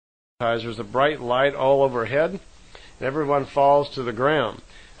There's a bright light all overhead, and everyone falls to the ground.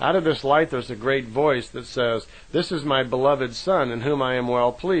 Out of this light there's a great voice that says, "This is my beloved Son, in whom I am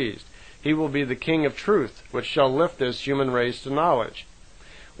well pleased. He will be the King of truth, which shall lift this human race to knowledge."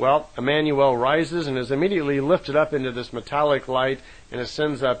 Well, Emmanuel rises and is immediately lifted up into this metallic light and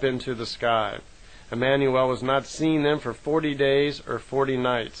ascends up into the sky. Emmanuel was not seen then for 40 days or 40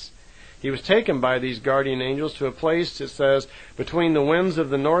 nights. He was taken by these guardian angels to a place, it says, between the winds of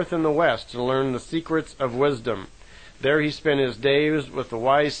the north and the west, to learn the secrets of wisdom. There he spent his days with the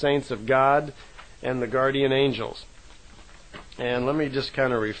wise saints of God and the guardian angels. And let me just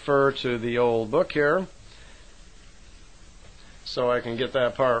kind of refer to the old book here so I can get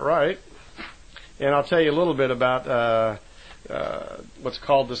that part right. And I'll tell you a little bit about what's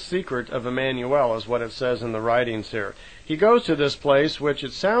called the secret of Emmanuel, is what it says in the writings here. He goes to this place, which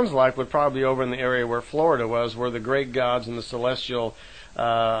it sounds like would probably be over in the area where Florida was, where the great gods and the celestial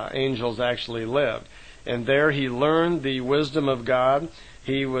angels actually lived. And there he learned the wisdom of God.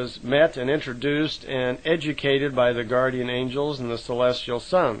 He was met and introduced and educated by the guardian angels and the celestial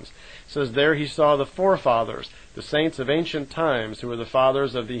sons. It says there he saw the forefathers, the saints of ancient times, who were the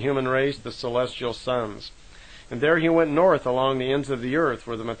fathers of the human race, the celestial sons. And there he went north along the ends of the earth,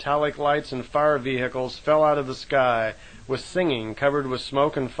 where the metallic lights and fire vehicles fell out of the sky with singing, covered with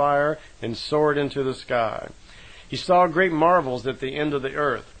smoke and fire, and soared into the sky. He saw great marvels at the end of the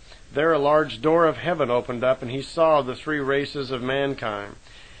earth. There a large door of heaven opened up, and he saw the three races of mankind.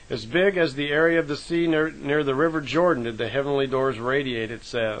 As big as the area of the sea near the river Jordan did the heavenly doors radiate, it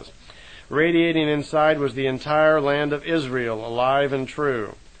says. Radiating inside was the entire land of Israel, alive and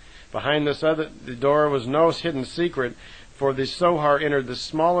true. Behind the door was no hidden secret, for the Sohar entered the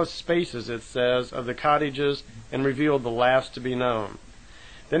smallest spaces, it says, of the cottages and revealed the last to be known.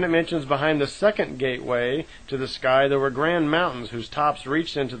 Then it mentions behind the second gateway to the sky there were grand mountains whose tops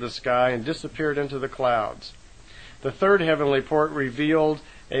reached into the sky and disappeared into the clouds. The third heavenly port revealed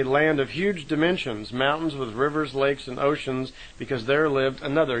a land of huge dimensions, mountains with rivers, lakes, and oceans, because there lived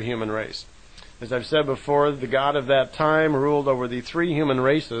another human race. As I've said before, the God of that time ruled over the three human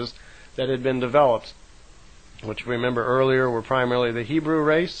races that had been developed, which remember earlier were primarily the Hebrew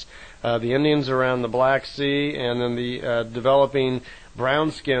race, the Indians around the Black Sea, and then the developing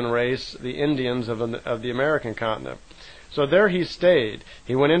brown skin race, the Indians of the American continent. So there he stayed.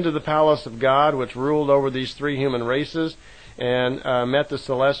 He went into the palace of God, which ruled over these three human races, and met the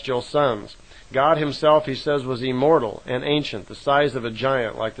celestial sons. God himself, he says, was immortal and ancient, the size of a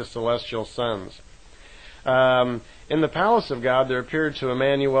giant, like the celestial sons. In the palace of God there appeared to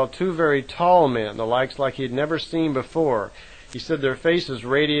Emmanuel two very tall men, the likes like he had never seen before. He said their faces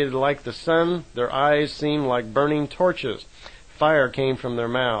radiated like the sun, their eyes seemed like burning torches. Fire came from their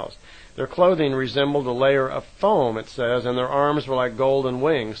mouths. Their clothing resembled a layer of foam, it says, and their arms were like golden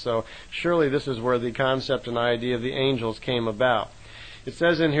wings. So surely this is where the concept and idea of the angels came about. It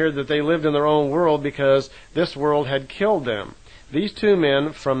says in here that they lived in their own world because this world had killed them. These two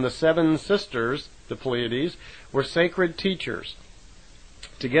men from the seven sisters, the Pleiades, were sacred teachers,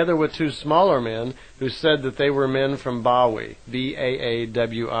 together with two smaller men who said that they were men from Bawi,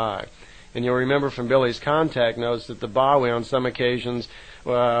 B-A-A-W-I. And you'll remember from Billy's contact notes that the Bawi on some occasions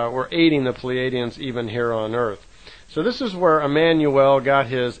were aiding the Pleiadians even here on earth. So this is where Emmanuel got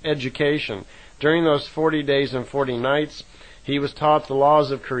his education. During those 40 days and 40 nights, he was taught the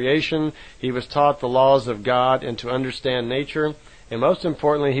laws of creation, he was taught the laws of God and to understand nature, and most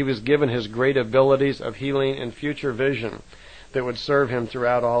importantly, he was given his great abilities of healing and future vision that would serve him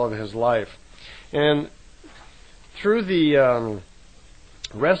throughout all of his life. And through the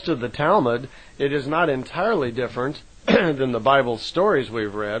rest of the Talmud, it is not entirely different than the Bible stories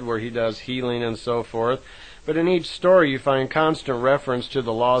we've read, where he does healing and so forth. But in each story you find constant reference to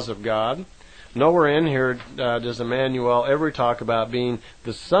the laws of God. Nowhere in here does Emmanuel ever talk about being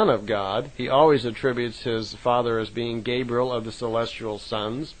the Son of God. He always attributes his father as being Gabriel of the celestial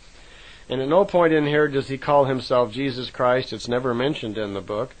sons. And at no point in here does he call himself Jesus Christ. It's never mentioned in the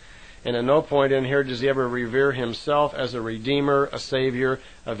book. And at no point in here does he ever revere himself as a redeemer, a savior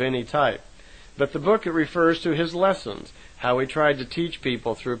of any type. But the book, it refers to his lessons, how he tried to teach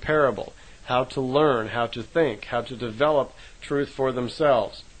people through parable, how to learn, how to think, how to develop truth for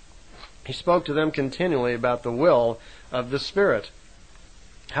themselves. He spoke to them continually about the will of the Spirit,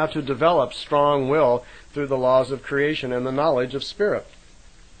 how to develop strong will through the laws of creation and the knowledge of Spirit.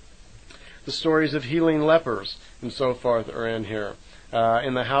 The stories of healing lepers and so forth are in here.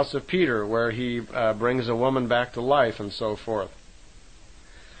 In the house of Peter, where he brings a woman back to life and so forth.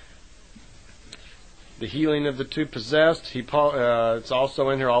 the healing of the two possessed. It's also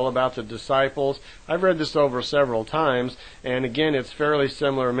in here all about the disciples. I've read this over several times, and again, it's fairly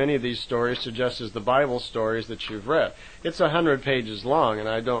similar, many of these stories, to just as the Bible stories that you've read. It's 100 pages long, and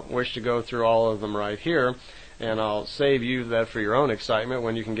I don't wish to go through all of them right here, and I'll save you that for your own excitement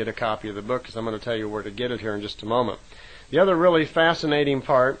when you can get a copy of the book, because I'm going to tell you where to get it here in just a moment. The other really fascinating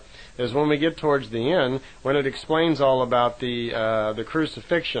part is when we get towards the end, when it explains all about the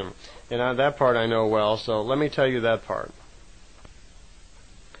crucifixion. And that part I know well, so let me tell you that part.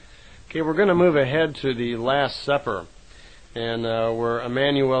 Okay, we're going to move ahead to the Last Supper, and where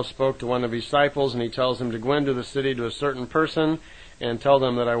Emmanuel spoke to one of his disciples, and he tells him to go into the city to a certain person and tell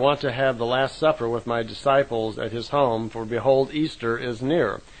them that I want to have the Last Supper with my disciples at his home, for behold, Easter is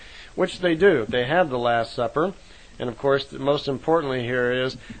near. Which they do. They have the Last Supper. And of course, most importantly here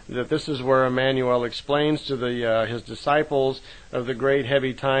is that this is where Emmanuel explains to his disciples of the great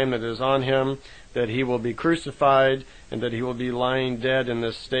heavy time that is on him, that he will be crucified, and that he will be lying dead in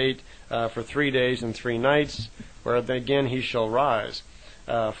this state for 3 days and 3 nights, where again he shall rise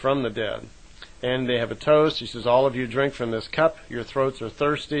from the dead. And they have a toast. He says, all of you drink from this cup. Your throats are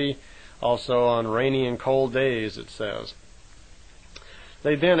thirsty. Also on rainy and cold days, it says.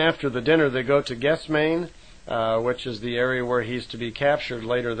 They then, after the dinner, they go to Gethsemane, which is the area where he's to be captured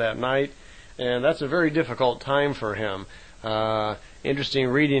later that night. And that's a very difficult time for him. Interesting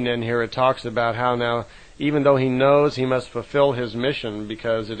reading in here, it talks about how now, even though he knows he must fulfill his mission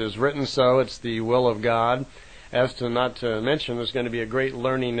because it is written so, it's the will of God, as to not to mention there's going to be a great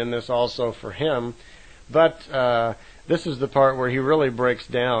learning in this also for him. But this is the part where he really breaks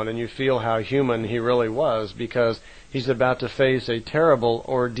down, and you feel how human he really was, because he's about to face a terrible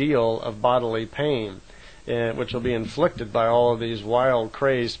ordeal of bodily pain, which will be inflicted by all of these wild,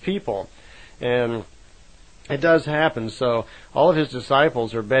 crazed people. And it does happen. So all of his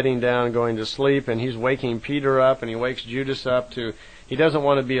disciples are bedding down, going to sleep, and he's waking Peter up, and he wakes Judas up to... He doesn't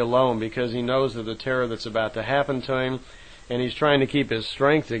want to be alone because he knows of the terror that's about to happen to him, and he's trying to keep his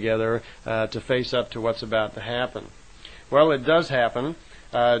strength together to face up to what's about to happen. Well, it does happen.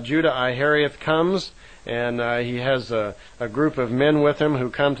 Judah Iscariot comes, and he has a group of men with him who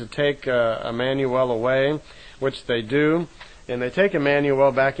come to take Emmanuel away, which they do. And they take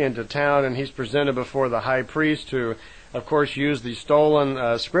Emmanuel back into town, and he's presented before the high priest, who, of course, used the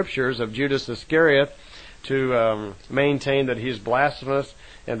stolen scriptures of Judas Iscariot to maintain that he's blasphemous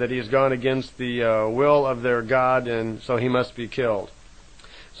and that he's gone against the will of their God, and so he must be killed.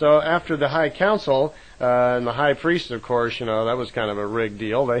 So after the high council, and the high priest, of course, that was kind of a rigged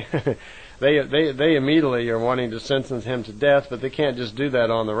deal. They immediately are wanting to sentence him to death, but they can't just do that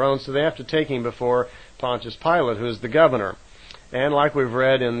on their own, so they have to take him before Pontius Pilate, who is the governor. And like we've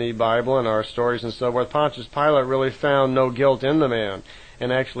read in the Bible and our stories and so forth, Pontius Pilate really found no guilt in the man,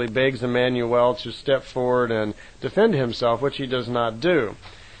 and actually begs Emmanuel to step forward and defend himself, which he does not do.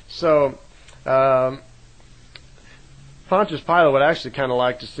 So Pontius Pilate would actually kind of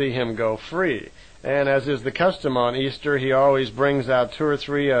like to see him go free. And as is the custom on Easter, he always brings out 2 or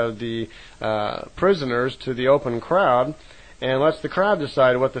 3 of the prisoners to the open crowd and lets the crowd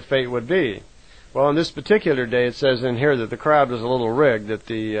decide what the fate would be. Well, on this particular day, it says in here that the crowd was a little rigged, that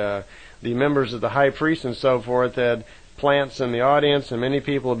the members of the high priest and so forth had plants in the audience, and many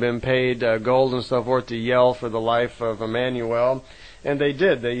people had been paid gold and so forth to yell for the life of Emmanuel. And they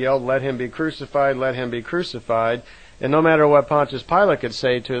did. They yelled, "Let him be crucified, let him be crucified." And no matter what Pontius Pilate could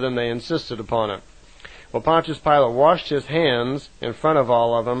say to them, they insisted upon it. Well, Pontius Pilate washed his hands in front of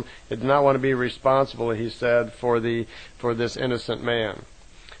all of them. He did not want to be responsible, he said, for this innocent man.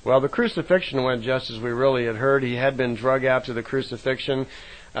 Well, the crucifixion went just as we really had heard. He had been drug out to the crucifixion.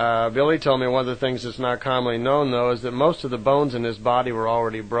 Billy told me one of the things that's not commonly known, though, is that most of the bones in his body were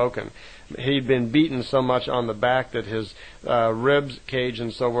already broken. He'd been beaten so much on the back that his ribs cage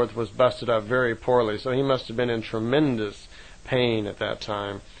and so forth was busted up very poorly. So he must have been in tremendous pain at that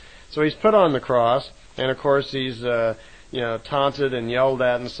time. So he's put on the cross, and of course he's taunted and yelled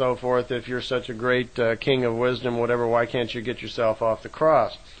at and so forth. If you're such a great king of wisdom, whatever, why can't you get yourself off the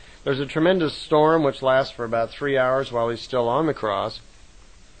cross? There's a tremendous storm which lasts for about 3 hours while he's still on the cross.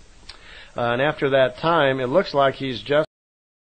 And after that time, it looks like he's just